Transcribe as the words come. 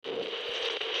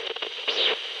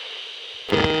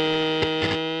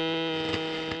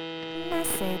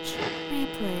Watch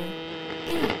replay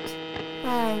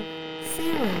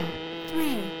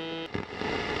 8503.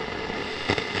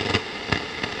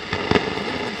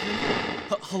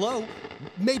 Hello?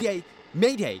 Mayday!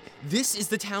 Mayday! This is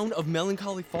the town of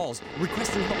Melancholy Falls,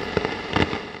 requesting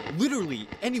help. Literally,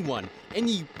 anyone,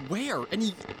 anywhere,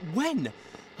 when.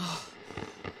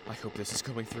 I hope this is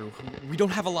going through. We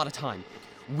don't have a lot of time.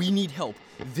 We need help.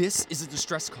 This is a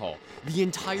distress call. The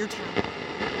entire town.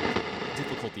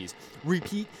 Difficulties.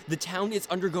 Repeat, the town is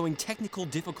undergoing technical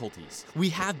difficulties. We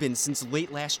have been since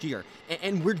late last year,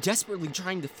 and we're desperately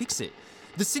trying to fix it.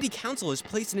 The city council has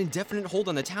placed an indefinite hold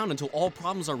on the town until all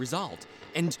problems are resolved.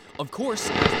 And, of course,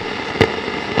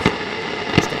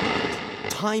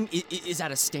 time is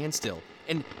at a standstill.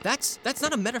 And that's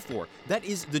not a metaphor. That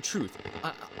is the truth.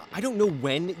 I don't know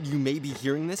when you may be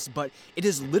hearing this, but it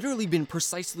has literally been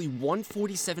precisely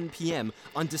 1:47 p.m.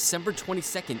 on December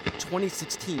 22nd,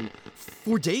 2016,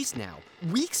 for days now.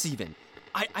 Weeks even.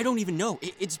 I don't even know.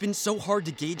 It's been so hard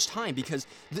to gauge time because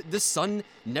the sun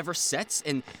never sets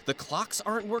and the clocks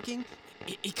aren't working.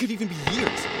 It could even be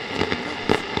years.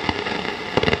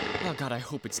 Oh God, I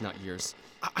hope it's not years.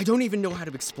 I don't even know how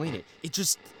to explain it. It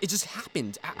just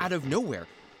happened out of nowhere.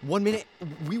 1 minute,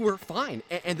 we were fine,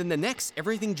 and then the next,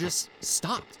 everything just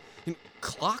stopped.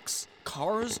 Clocks,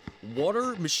 cars,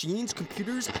 water, machines,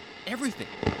 computers, everything.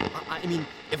 I mean,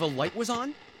 if a light was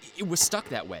on, it was stuck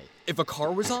that way. If a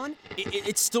car was on,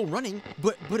 it's still running,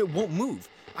 but it won't move.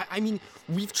 I mean,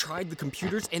 we've tried the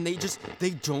computers and they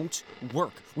don't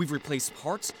work. We've replaced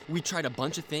parts, we tried a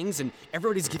bunch of things, and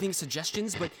everybody's giving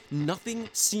suggestions, but nothing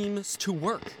seems to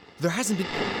work. There hasn't been...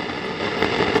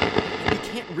 We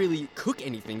can't really cook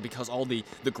anything because all the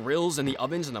grills and the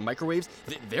ovens and the microwaves,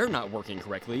 they're not working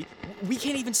correctly. We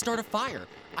can't even start a fire.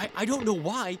 I don't know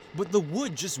why, but the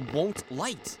wood just won't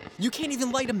light. You can't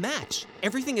even light a match.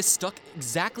 Everything is stuck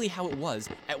exactly how it was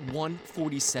at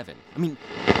 1:47. I mean...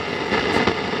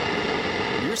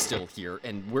 We're still here,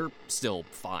 and we're still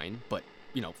fine, but,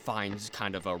 fine's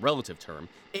kind of a relative term.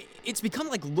 It's become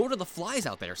like Lord of the Flies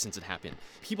out there since it happened.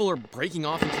 People are breaking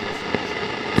off into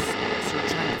they're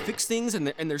trying to fix things, and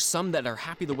there's some that are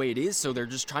happy the way it is, so they're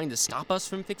just trying to stop us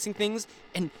from fixing things,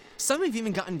 and some have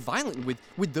even gotten violent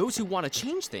with those who want to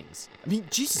change things. I mean,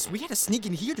 Jesus, we had to sneak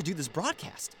in here to do this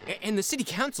broadcast. And the city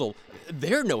council,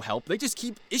 they're no help. They just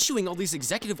keep issuing all these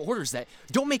executive orders that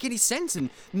don't make any sense, and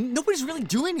nobody's really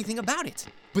doing anything about it.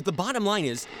 But the bottom line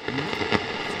is,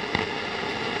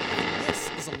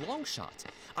 this is a long shot.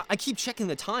 I keep checking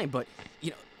the time, but,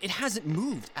 it hasn't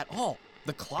moved at all.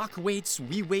 The clock waits,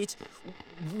 we wait.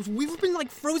 We've been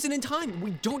frozen in time. We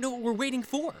don't know what we're waiting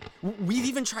for. We've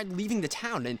even tried leaving the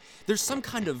town, and there's some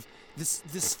kind of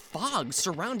this fog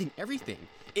surrounding everything.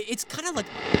 It's kind of like...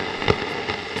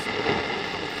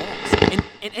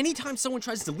 And anytime someone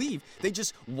tries to leave, they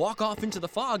just walk off into the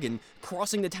fog and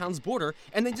crossing the town's border,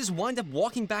 and they just wind up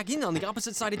walking back in on the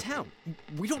opposite side of town.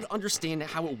 We don't understand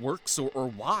how it works or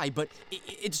why, but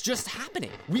it's just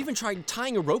happening. We even tried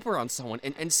tying a rope around someone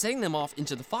and setting them off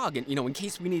into the fog, and in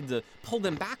case we needed to pull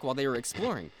them back while they were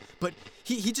exploring. But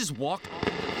he just walked off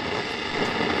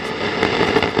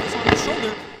on his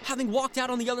shoulder, having walked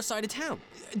out on the other side of town.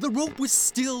 The rope was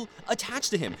still attached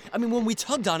to him. I mean, when we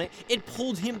tugged on it, it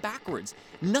pulled him backwards.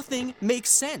 Nothing makes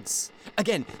sense.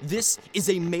 Again, this is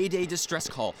a Mayday distress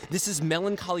call. This is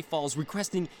Melancholy Falls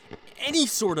requesting any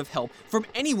sort of help from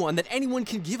anyone that anyone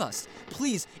can give us.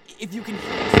 Please, if you can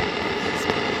hear us,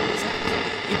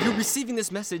 if you're receiving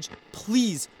this message,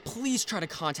 please try to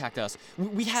contact us.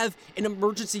 We have an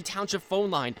emergency township phone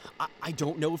line. I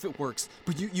don't know if it works,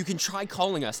 but you can try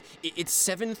calling us. It's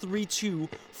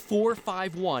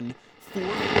 732-451-4...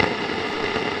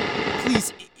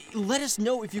 Please, let us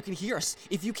know if you can hear us,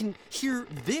 if you can hear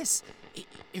this,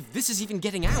 if this is even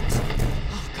getting out.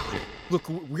 Oh, God. Look,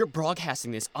 we're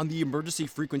broadcasting this on the emergency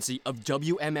frequency of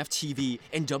WMF-TV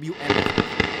and WMF.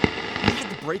 We had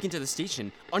to break into the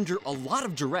station under a lot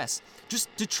of duress just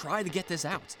to try to get this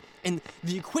out. And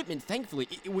the equipment, thankfully,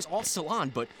 it was all still on,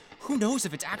 but who knows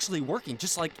if it's actually working,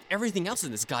 just like everything else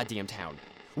in this goddamn town.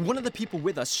 One of the people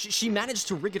with us, she managed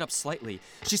to rig it up slightly.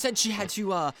 She said she had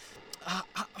to, I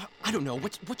don't know,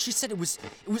 what she said, it was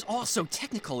all so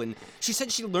technical, and she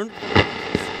said she learned...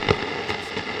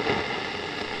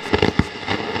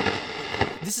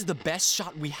 This is the best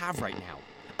shot we have right now.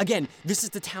 Again, this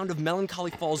is the town of Melancholy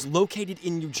Falls, located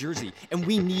in New Jersey, and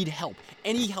we need help.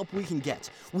 Any help we can get.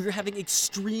 We're having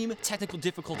extreme technical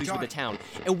difficulties with the town,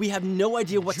 and we have no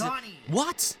idea what Johnny!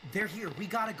 What? They're here. We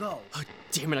gotta go. Oh,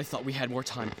 damn it, I thought we had more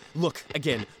time. Look,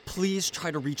 again, please try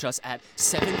to reach us at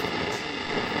 7...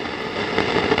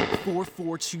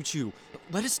 4422.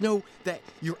 Let us know that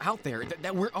you're out there,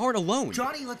 that we aren't alone.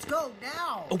 Johnny, let's go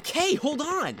now. Okay, hold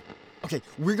on. Okay,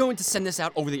 we're going to send this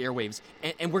out over the airwaves,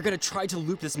 and we're going to try to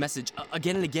loop this message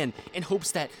again and again in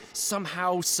hopes that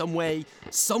somehow, some way,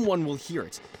 someone will hear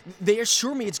it. They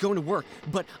assure me it's going to work,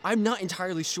 but I'm not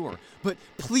entirely sure. But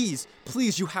please,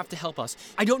 please, you have to help us.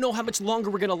 I don't know how much longer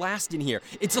we're going to last in here.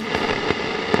 It's a...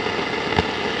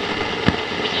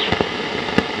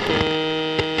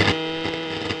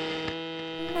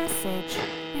 Message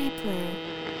replay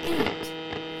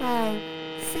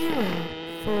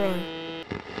 8504.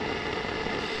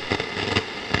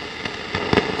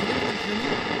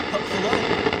 Hello?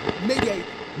 Mayday!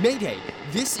 Mayday!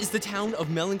 This is the town of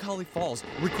Melancholy Falls,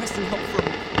 requesting help from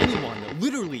anyone,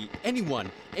 literally anyone,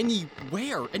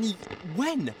 anywhere,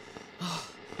 when.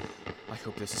 I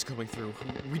hope this is going through.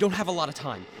 We don't have a lot of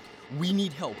time. We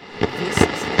need help. This is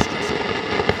the distress call.